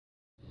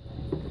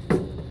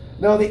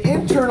Now the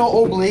internal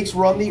obliques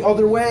run the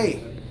other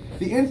way.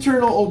 The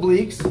internal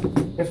obliques,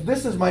 if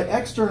this is my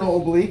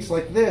external obliques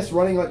like this,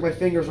 running like my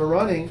fingers are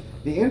running,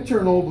 the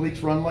internal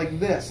obliques run like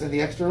this, and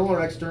the external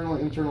are external,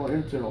 internal are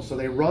internal. So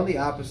they run the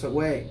opposite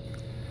way.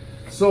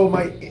 So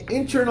my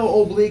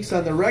internal obliques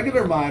on the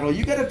regular model,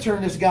 you got to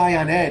turn this guy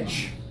on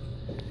edge.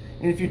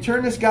 And if you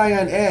turn this guy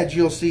on edge,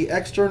 you'll see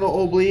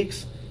external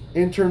obliques,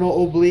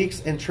 internal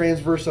obliques, and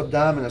transverse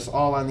abdominis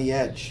all on the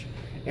edge.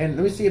 And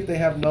let me see if they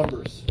have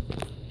numbers.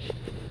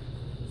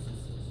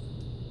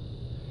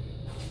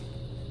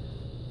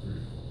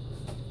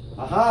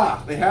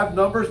 Aha, they have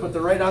numbers, but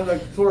they're right on the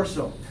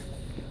torso.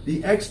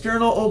 The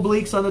external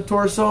obliques on the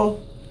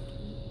torso,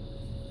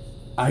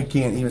 I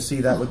can't even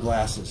see that with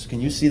glasses. Can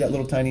you see that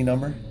little tiny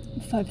number?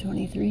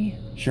 523.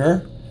 Sure.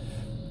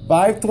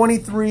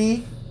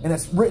 523, and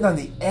it's written on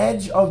the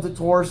edge of the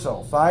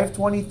torso.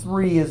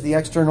 523 is the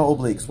external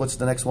obliques. What's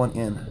the next one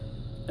in?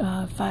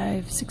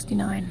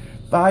 569.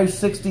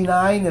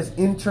 569 is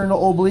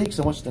internal obliques,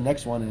 and what's the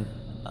next one in?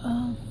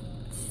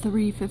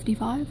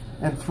 355.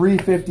 And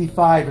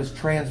 355 is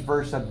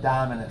transverse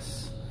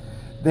abdominis.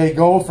 They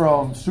go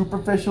from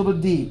superficial to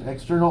deep.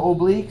 External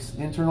obliques,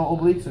 internal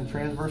obliques, and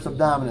transverse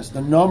abdominis.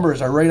 The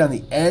numbers are right on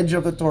the edge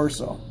of the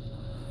torso.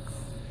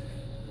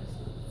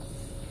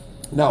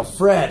 Now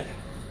Fred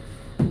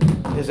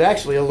is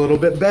actually a little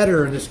bit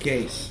better in this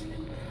case.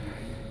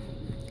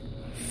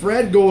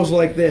 Fred goes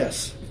like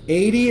this.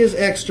 80 is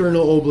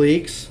external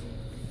obliques.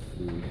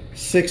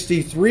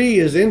 63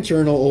 is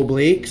internal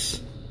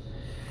obliques.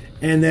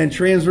 And then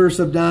transverse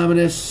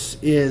abdominis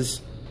is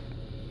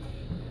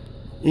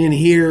in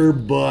here,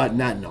 but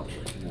not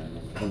numbered,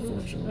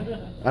 unfortunately.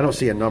 I don't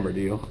see a number, do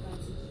you?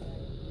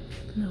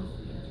 No.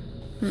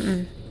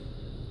 Mm-mm.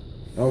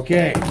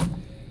 Okay.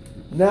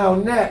 Now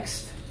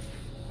next.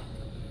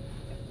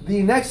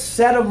 The next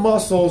set of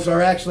muscles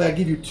are actually, I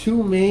give you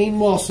two main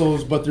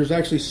muscles, but there's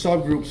actually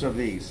subgroups of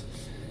these.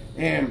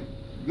 And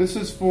this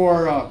is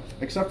for,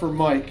 except for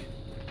Mike,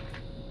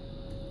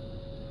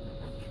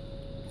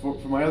 for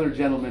my other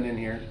gentleman in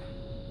here,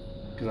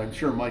 because I'm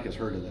sure Mike has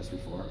heard of this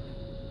before,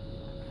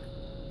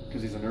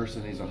 because he's a nurse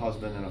and he's a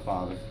husband and a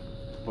father.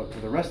 But for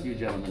the rest of you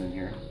gentlemen in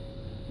here,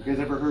 you guys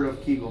ever heard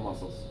of Kegel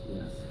muscles?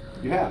 Yes.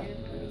 You have?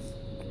 Yes.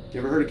 You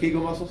ever heard of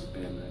Kegel muscles?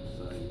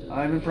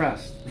 I'm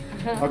impressed.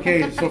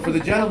 Okay, so for the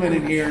gentlemen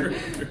in here,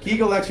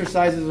 Kegel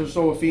exercises are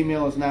so a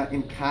female is not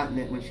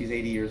incontinent when she's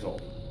 80 years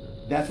old.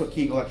 That's what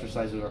Kegel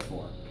exercises are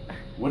for.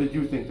 What did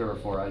you think they were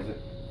for, Isaac?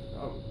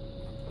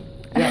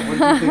 Yeah, what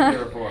did you think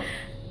they were for?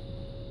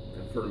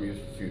 I've heard them use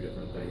a few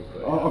different things.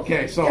 But oh,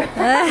 okay, so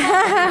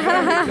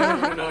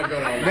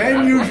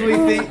men usually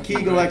think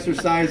Kegel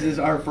exercises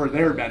are for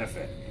their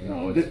benefit.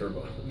 No, it's for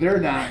both. They're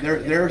not.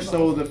 They're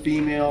so the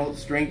female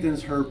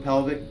strengthens her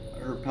pelvic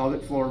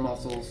floor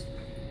muscles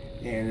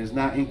and is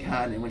not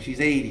incontinent when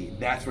she's 80.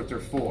 That's what they're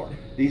for.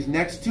 These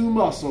next two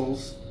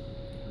muscles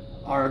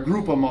are a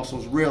group of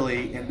muscles,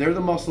 really, and they're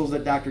the muscles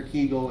that Dr.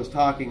 Kegel was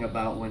talking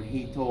about when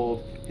he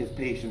told his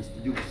patients to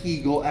do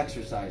Kegel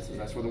exercises.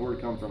 That's where the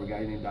word comes from, a guy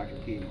named Dr.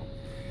 Kegel.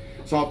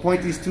 So I'll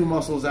point these two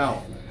muscles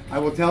out. I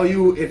will tell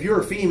you, if you're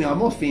a female,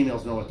 most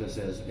females know what this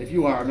is. If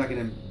you are, I'm not going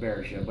to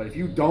embarrass you, but if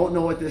you don't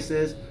know what this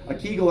is, a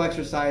Kegel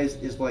exercise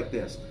is like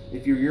this.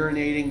 If you're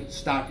urinating,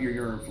 stop your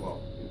urine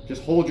flow.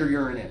 Just hold your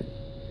urine in.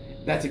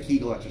 That's a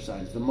Kegel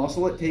exercise. The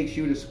muscle it takes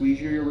you to squeeze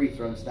your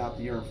urethra and stop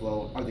the urine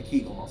flow are the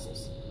Kegel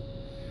muscles.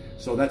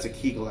 So that's a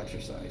Kegel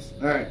exercise.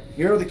 All right,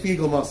 here are the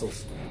Kegel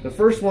muscles. The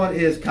first one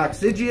is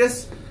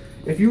coccygeus.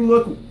 If you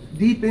look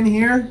deep in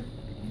here,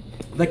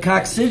 the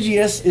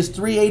coccygeus is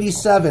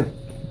 387.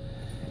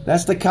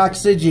 That's the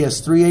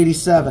coccygeus,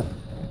 387.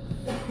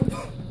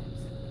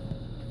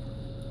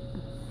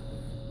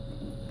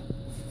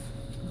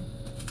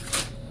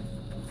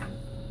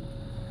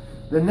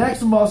 The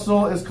next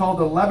muscle is called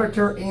the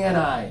levator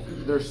ani.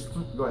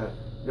 Go ahead.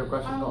 You have a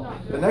question? No.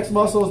 The next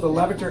muscle is the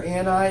levator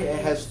ani.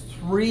 It has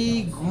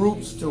three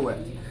groups to it.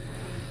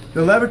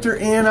 The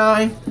levator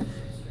ani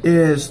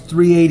is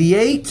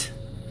 388,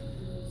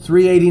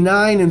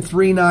 389, and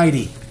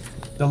 390.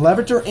 The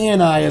levator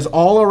ani is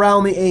all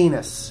around the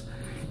anus.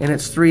 And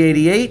it's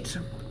 388,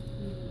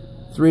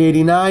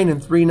 389,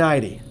 and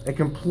 390. It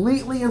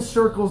completely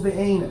encircles the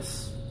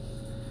anus.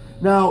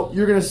 Now,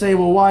 you're going to say,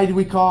 well, why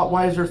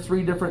is there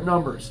three different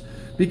numbers?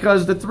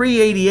 Because the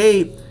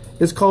 388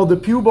 is called the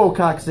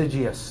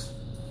pubococcygeus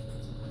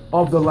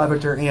of the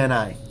levator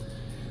ani.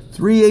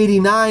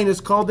 389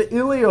 is called the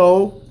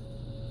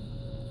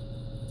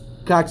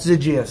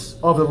iliococcygeus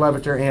of the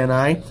levator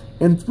ani.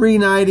 And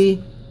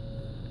 390,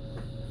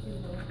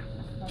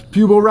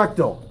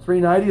 puborectal.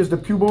 390 is the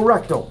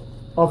puborectal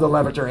of the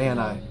levator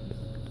ani.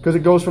 Because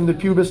it goes from the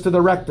pubis to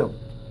the rectum.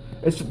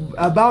 It's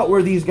about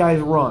where these guys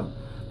run.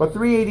 But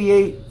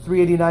 388,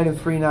 389, and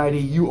 390,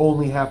 you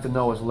only have to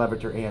know as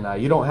levator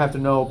ani. You don't have to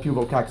know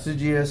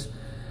pubococcygeus,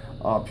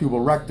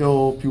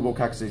 puborectal,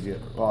 pubococcygeus,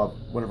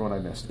 whatever one I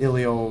missed,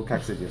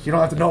 iliococcygeus. You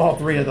don't have to know all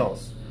three of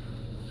those.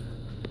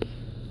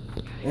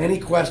 Any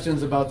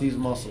questions about these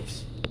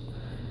muscles?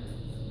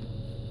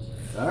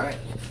 All right.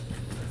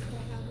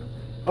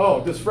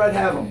 Oh, does Fred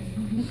have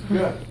them?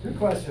 Good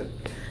question.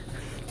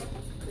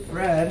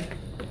 Fred.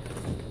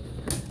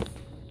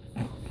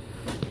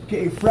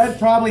 Okay, Fred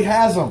probably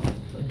has them,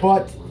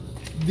 but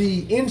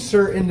the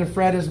insert into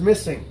Fred is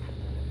missing.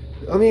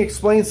 Let me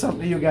explain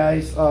something to you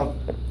guys.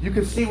 You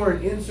can see where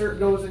an insert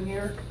goes in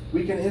here.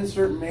 We can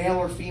insert male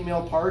or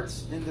female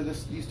parts into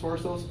these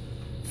torsos.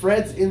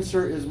 Fred's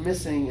insert is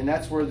missing, and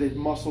that's where the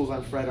muscles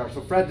on Fred are.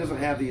 So Fred doesn't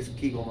have these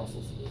Kegel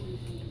muscles.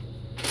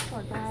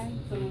 Poor guy.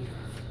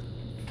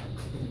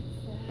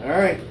 All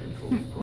right.